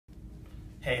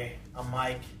Hey, I'm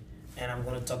Mike, and I'm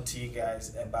going to talk to you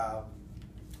guys about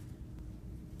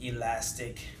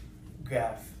elastic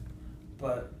graph.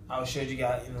 But I'll show you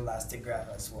guys an elastic graph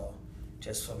as well,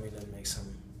 just for me to make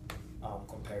some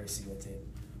comparison with it.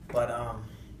 But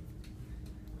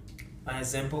an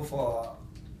example for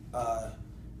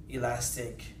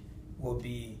elastic will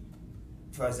be,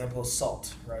 for example,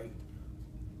 salt, right?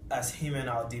 As human,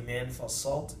 our demand for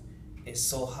salt is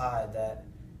so high that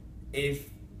if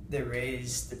they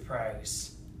raise the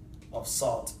price of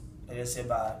salt, let's say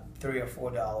by $3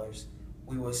 or $4,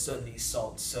 we will still need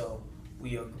salt. So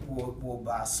we'll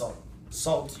buy salt.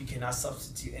 Salt, you cannot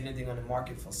substitute anything on the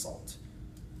market for salt.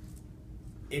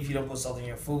 If you don't put salt in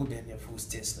your food, then your food's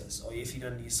tasteless. Or if you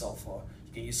don't need salt for,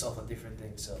 you can use salt for different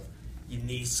things. So you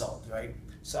need salt, right?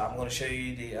 So I'm going to show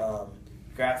you the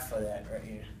graph for that right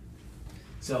here.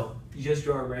 So you just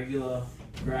draw a regular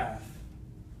graph,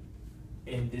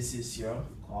 and this is your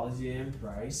quality and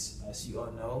price, as you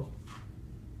all know.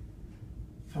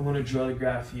 If I'm going to draw the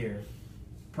graph here,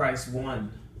 price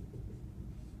 1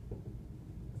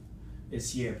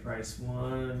 is here, price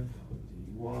 1,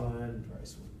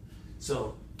 price 1.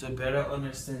 So to better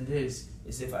understand this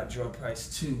is if I draw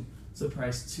price 2. So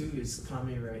price 2 is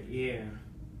coming right here,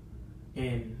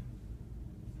 and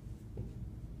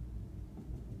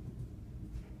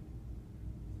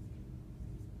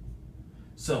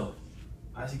so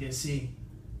as you can see,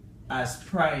 as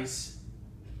price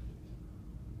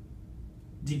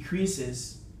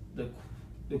decreases, the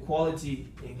quality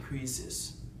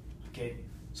increases. Okay,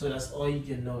 so that's all you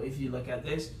can know. If you look at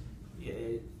this,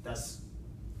 that's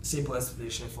simple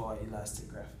explanation for elastic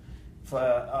graph. For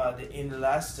the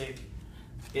inelastic,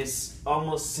 it's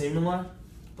almost similar,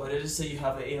 but let's say you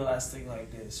have an inelastic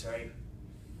like this, right?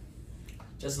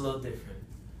 Just a little different.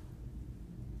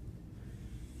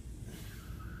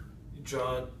 You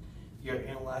draw your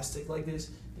inelastic like this.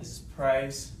 This is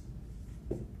price,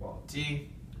 well,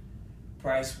 T,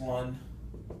 price 1,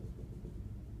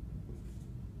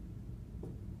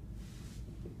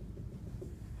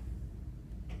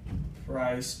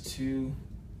 price 2.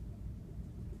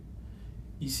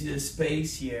 You see the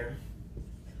space here.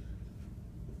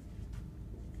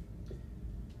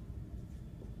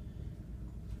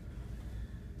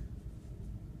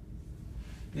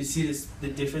 You see this, the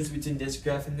difference between this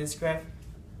graph and this graph?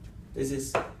 This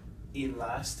is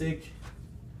elastic,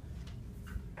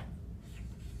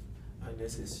 and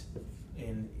this is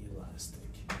inelastic,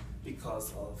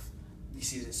 because of, you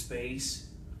see the space,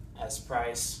 as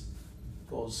price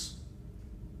goes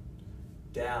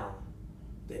down,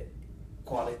 the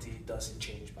quality doesn't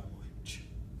change by much.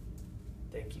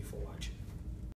 Thank you for watching.